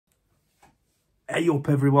Hey up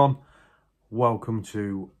everyone, welcome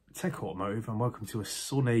to Tech Automotive and welcome to a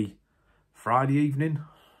sunny Friday evening.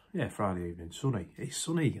 Yeah, Friday evening, sunny. It's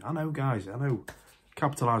sunny, I know guys, I know.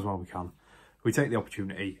 Capitalise while we can. We take the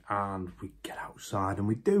opportunity and we get outside and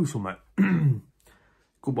we do something.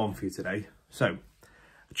 Good one for you today. So,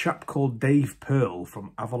 a chap called Dave Pearl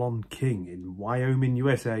from Avalon King in Wyoming,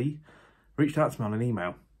 USA reached out to me on an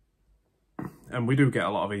email. And we do get a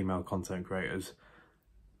lot of email content creators.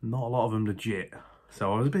 Not a lot of them legit.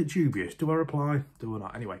 So I was a bit dubious. Do I reply? Do I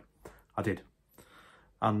not? Anyway, I did.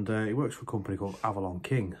 And he works for a company called Avalon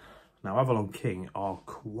King. Now, Avalon King are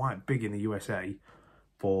quite big in the USA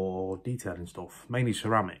for detailing stuff. Mainly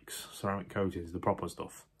ceramics. Ceramic coatings, the proper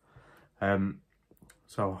stuff.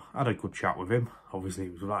 So I had a good chat with him. Obviously,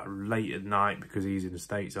 it was like late at night because he's in the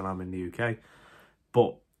States and I'm in the UK.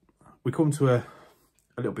 But we come to a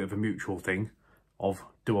little bit of a mutual thing of,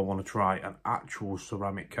 do I want to try an actual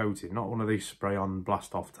ceramic coating? Not one of these spray on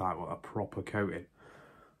blast off type, but a proper coating.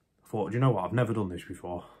 I thought, do you know what? I've never done this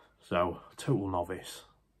before. So, total novice.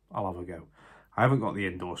 I'll have a go. I haven't got the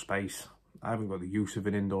indoor space. I haven't got the use of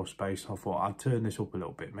an indoor space. So I thought I'd turn this up a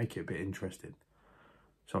little bit, make it a bit interesting.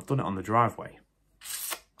 So I've done it on the driveway.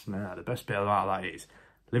 Now, the best bit about that is,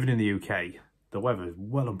 living in the UK, the weather is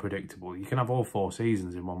well unpredictable. You can have all 4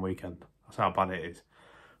 seasons in one weekend. That's how bad it is.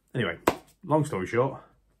 Anyway, long story short,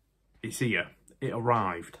 it's here. It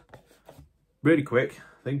arrived really quick.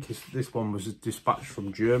 I think this one was dispatched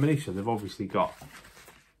from Germany, so they've obviously got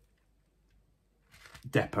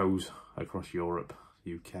depots across Europe,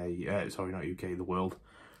 UK, sorry, not UK, the world.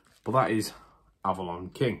 But that is Avalon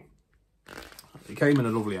King. It came in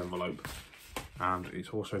a lovely envelope, and it's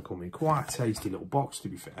also come in quite a tasty little box, to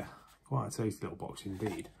be fair. Quite a tasty little box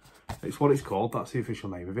indeed. It's what it's called, that's the official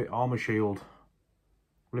name of it, Armour Shield,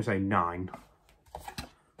 I'm going to say 9.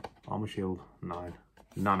 Armour Shield 9.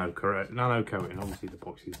 Nano coating, obviously the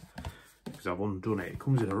box is, because I've undone it. It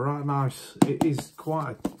comes in a right nice, it is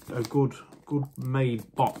quite a good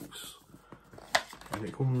made box. And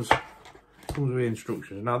it comes with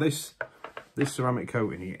instructions. Now this ceramic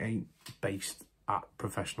coating, it ain't based at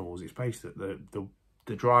professionals. It's based at the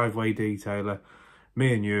driveway detailer.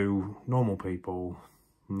 Me and you, normal people,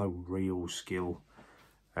 no real skill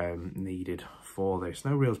needed for this.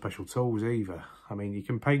 No real special tools either. I mean, you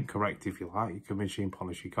can paint correct if you like. You can machine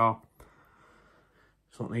polish your car.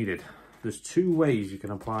 It's not needed. There's 2 ways you can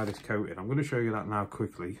apply this coating. I'm going to show you that now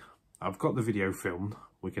quickly. I've got the video filmed.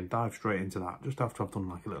 We can dive straight into that just after I've done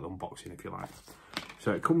like a little unboxing if you like.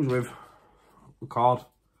 So it comes with a card,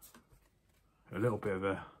 a little bit of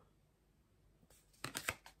a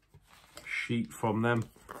sheet from them,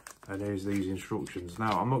 and there's these instructions.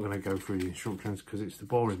 Now, I'm not going to go through the instructions because it's the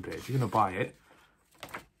boring bit. If you're going to buy it,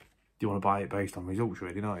 you want to buy it based on results,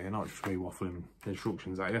 really, don't you? Not just me waffling the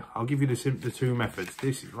instructions at you. I'll give you the 2 methods.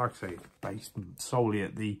 This is, like I say, based solely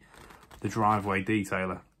at the driveway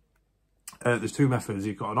detailer. There's 2 methods.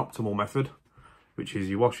 You've got an optimal method, which is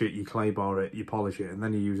you wash it, you clay bar it, you polish it, and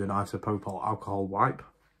then you use an isopropyl alcohol wipe.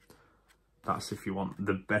 That's if you want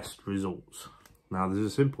the best results. Now, there's a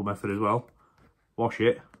simple method as well. Wash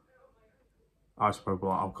it,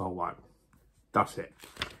 isopropyl alcohol wipe. That's it.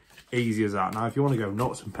 Easy as that. Now, if you want to go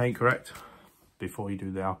nuts and paint correct before you do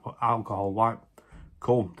the alcohol wipe,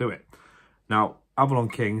 cool, do it. Now, Avalon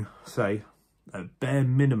King say at bare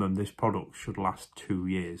minimum this product should last 2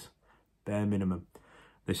 years. Bare minimum.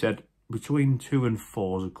 They said between 2 and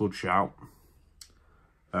 4 is a good shout.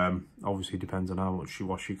 Obviously depends on how much you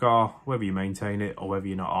wash your car, whether you maintain it or whether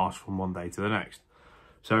you're not arsed from one day to the next.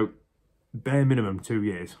 So bare minimum 2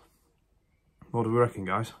 years. What do we reckon,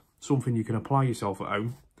 guys? Something you can apply yourself at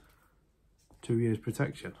home. 2 years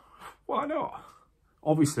protection. Why not?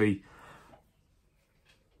 Obviously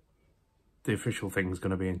the official thing's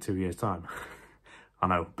going to be in 2 years time. I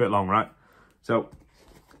know, a bit long, right? So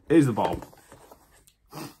here's the bottle.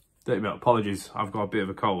 Apologies, I've got a bit of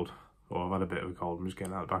a cold. Or I've had a bit of a cold, I'm just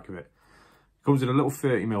getting out the back of it. It comes in a little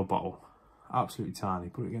 30ml bottle. Absolutely tiny.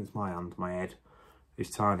 Put it against my hand, my head. It's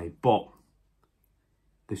tiny, but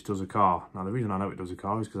this does a car. Now, the reason I know it does a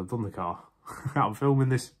car is because I've done the car. I'm filming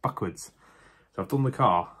this backwards. So I've done the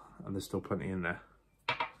car, and there's still plenty in there.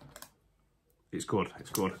 It's good, it's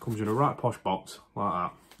good. It comes in a right posh box, like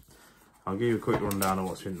that. I'll give you a quick rundown of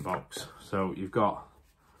what's in the box. So you've got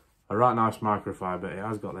a right nice microfiber. It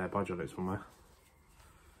has got their badge on it somewhere.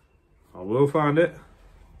 I will find it.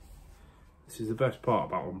 This is the best part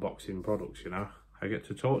about unboxing products, you know. I get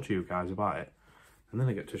to talk to you guys about it, and then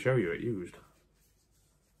I get to show you it used.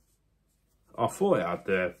 I thought it had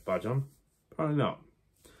the badge on, probably not.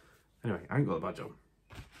 Anyway, I ain't got the badge on.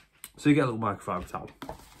 So you get a little microfiber towel.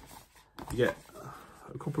 You get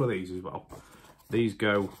a couple of these as well. these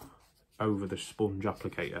go over the sponge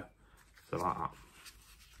applicator, so like that.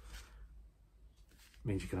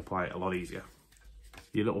 Means you can apply it a lot easier.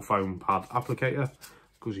 Your little foam pad applicator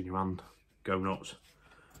goes in your hand, go nuts,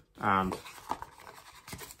 and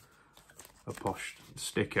a posh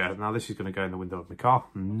sticker. Now this is going to go in the window of my car,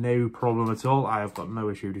 no problem at all. I have got no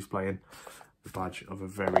issue displaying the badge of a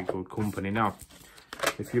very good company. Now,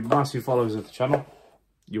 if you're massive followers of the channel,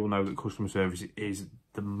 you'll know that customer service is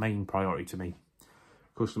the main priority to me.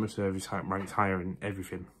 Customer service ranks higher in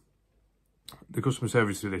everything. The customer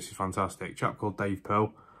service of this is fantastic. Chap called Dave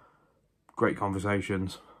Pearl, great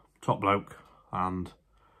conversations, top bloke, and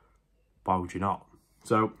why would you not?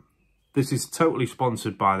 So this is totally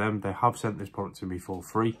sponsored by them. They have sent this product to me for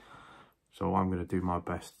free, so I'm going to do my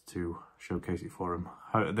best to showcase it for them.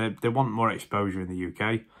 They want more exposure in the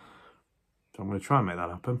UK, so I'm going to try and make that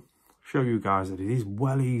happen. Show you guys that it is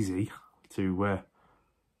well easy to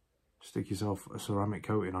stick yourself a ceramic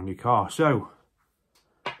coating on your car. So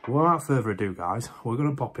without further ado, guys, we're going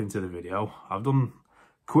to pop into the video. I've done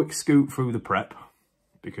a quick scoot through the prep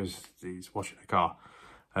because he's washing the car,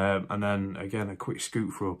 and then again a quick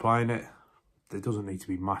scoot through applying it. There doesn't need to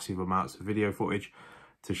be massive amounts of video footage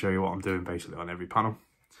to show you what I'm doing basically on every panel.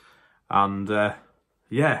 And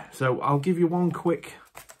yeah, so I'll give you one quick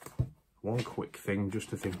thing just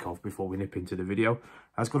to think of before we nip into the video.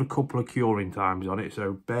 It's got a couple of curing times on it,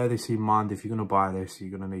 so bear this in mind. If you're going to buy this, you're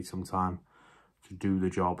going to need some time to do the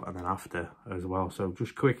job, and then after as well. So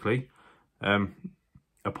just quickly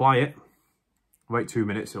apply it, wait 2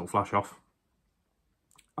 minutes, it'll flash off,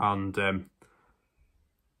 and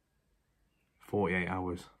 48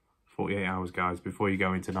 hours guys before you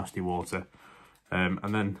go into nasty water.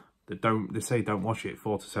 And then they say don't wash it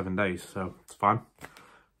 4 to 7 days, so it's fine,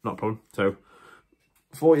 not a problem. So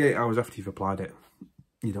 48 hours after you've applied it,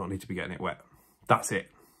 you don't need to be getting it wet. That's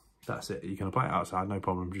it. You can apply it outside, no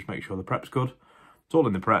problem. Just make sure the prep's good. It's all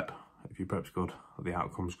in the prep. If your prep's good, the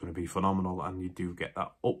outcome's going to be phenomenal, and you do get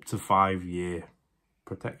that up to 5-year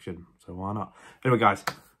protection, so why not? Anyway guys,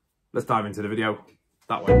 let's dive into the video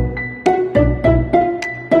that way.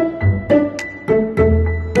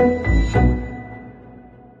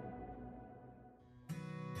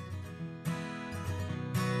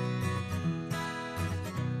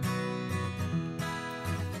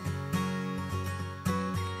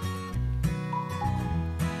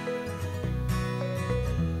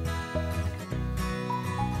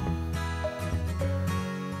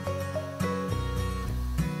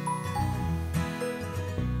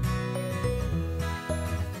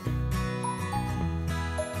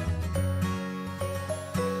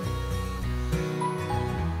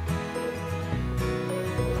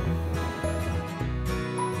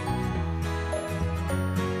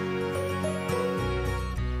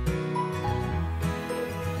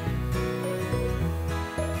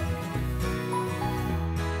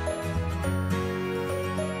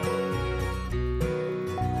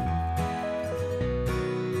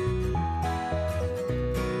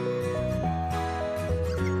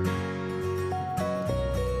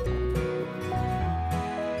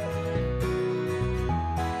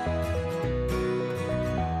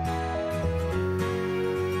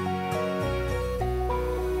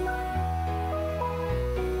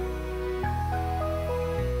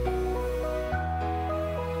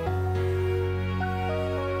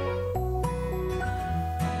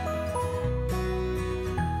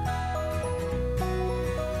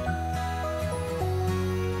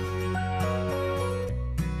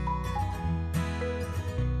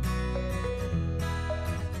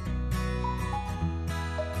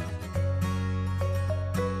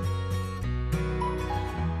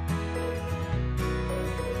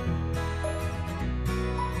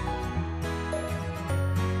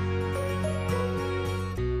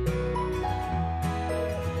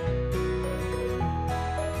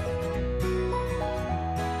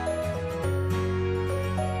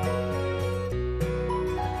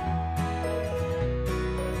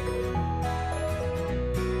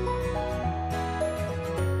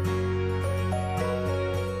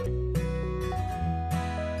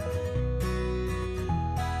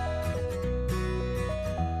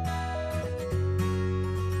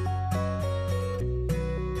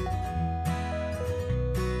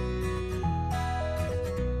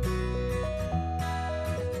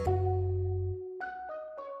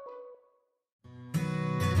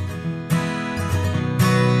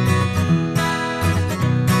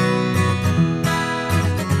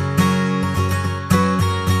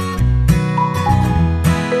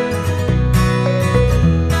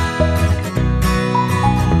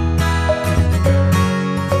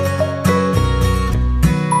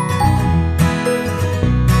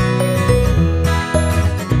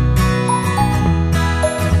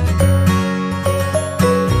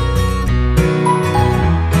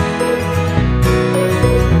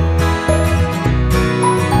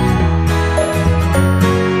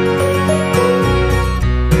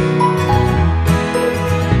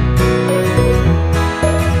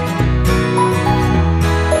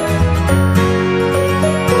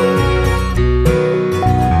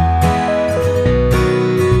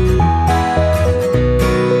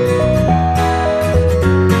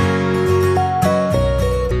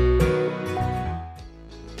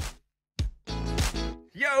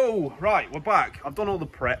 Right, we're back. I've done all the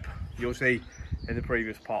prep. You'll see in the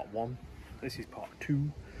previous part 1. This is part 2.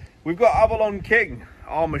 We've got Avalon King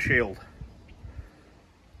armor shield.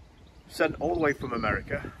 Sent all the way from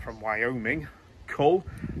America, from Wyoming. Cool.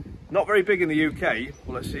 Not very big in the UK,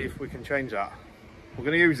 but let's see if we can change that. We're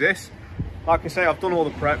going to use this. Like I say, I've done all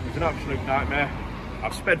the prep. It was an absolute nightmare.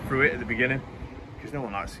 I've sped through it at the beginning because no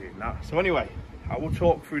one likes seeing that. So anyway, I will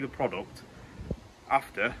talk through the product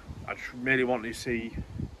after. I just really want to see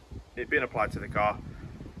it being applied to the car.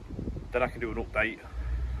 Then I can do an update,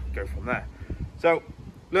 go from there. So,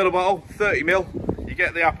 little bottle, 30ml. You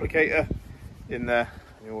get the applicator in there.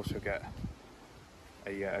 You also get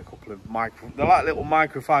a couple of they're like little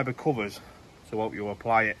microfiber covers to help you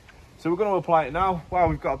apply it. So we're going to apply it now while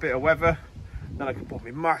we've got a bit of weather. Then I can put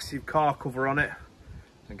my massive car cover on it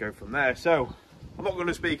and go from there. So I'm not going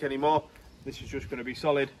to speak anymore. This is just going to be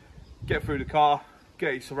solid. Get through the car,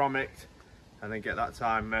 get it ceramic, and then get that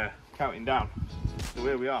time counting down. So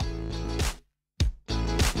here we are.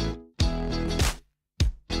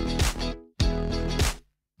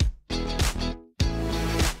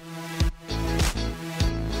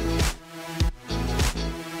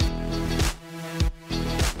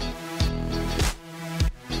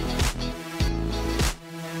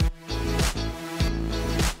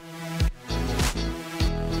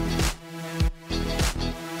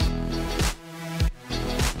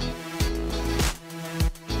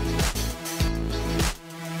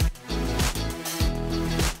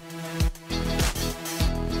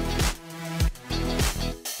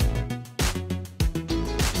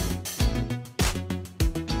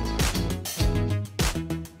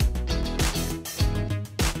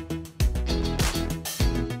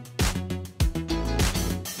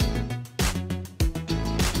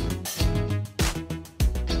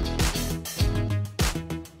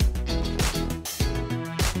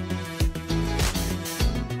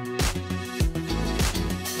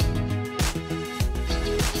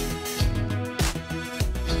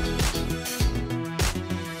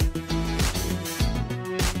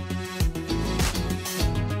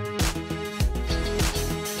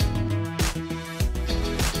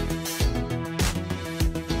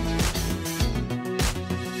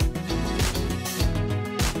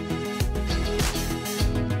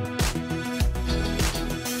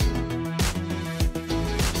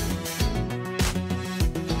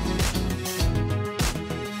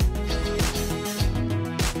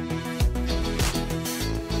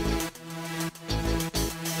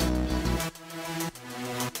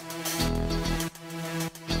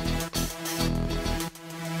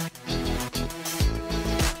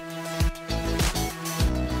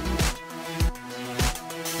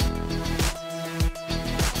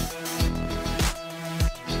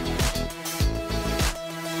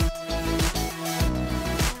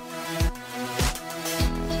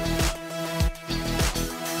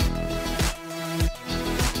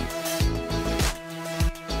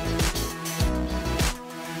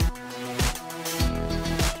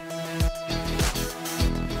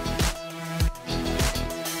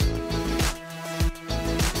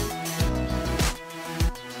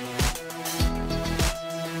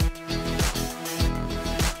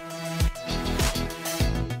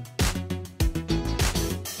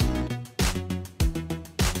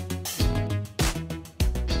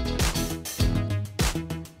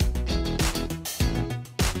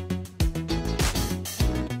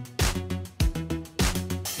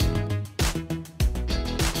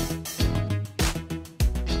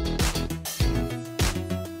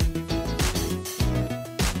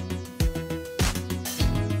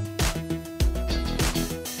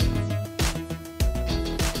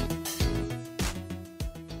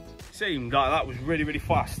 Seemed like that was really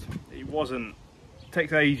fast. It wasn't. It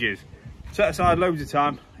takes ages. Set aside loads of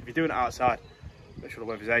time. If you're doing it outside, make sure the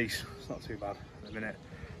weather's ace. It's not too bad in a minute.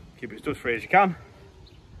 Keep it as dust free as you can,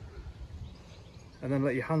 and then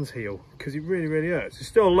let your hands heal because it really hurts. There's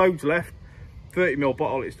still loads left. 30ml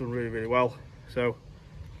bottle. It's done really well. So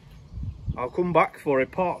I'll come back for a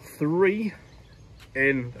part 3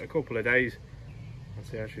 in a couple of days and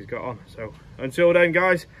see how she's got on. So until then,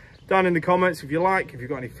 guys, down in the comments if you like, if you've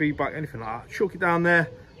got any feedback, anything like that, chuck it down there.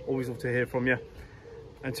 Always love to hear from you.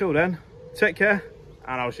 Until then, take care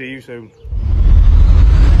and I'll see you soon.